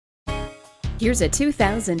Here's a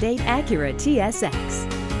 2008 Acura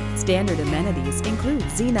TSX. Standard amenities include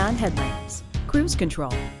xenon headlamps, cruise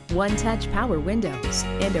control, one-touch power windows,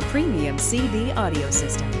 and a premium CD audio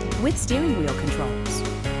system with steering wheel controls.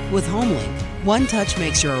 With HomeLink, one touch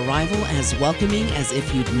makes your arrival as welcoming as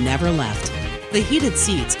if you'd never left. The heated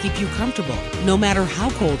seats keep you comfortable, no matter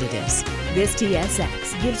how cold it is. This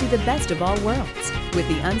TSX gives you the best of all worlds with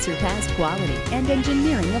the unsurpassed quality and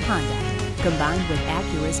engineering of Honda, combined with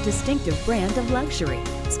Acura's distinctive brand of luxury,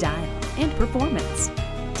 style, and performance.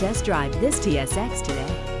 Test drive this TSX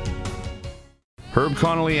today. Herb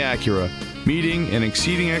Connolly Acura, meeting and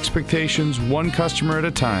exceeding expectations one customer at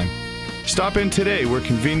a time. Stop in today. We're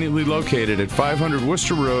conveniently located at 500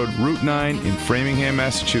 Worcester Road, Route 9 in Framingham,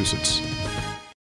 Massachusetts.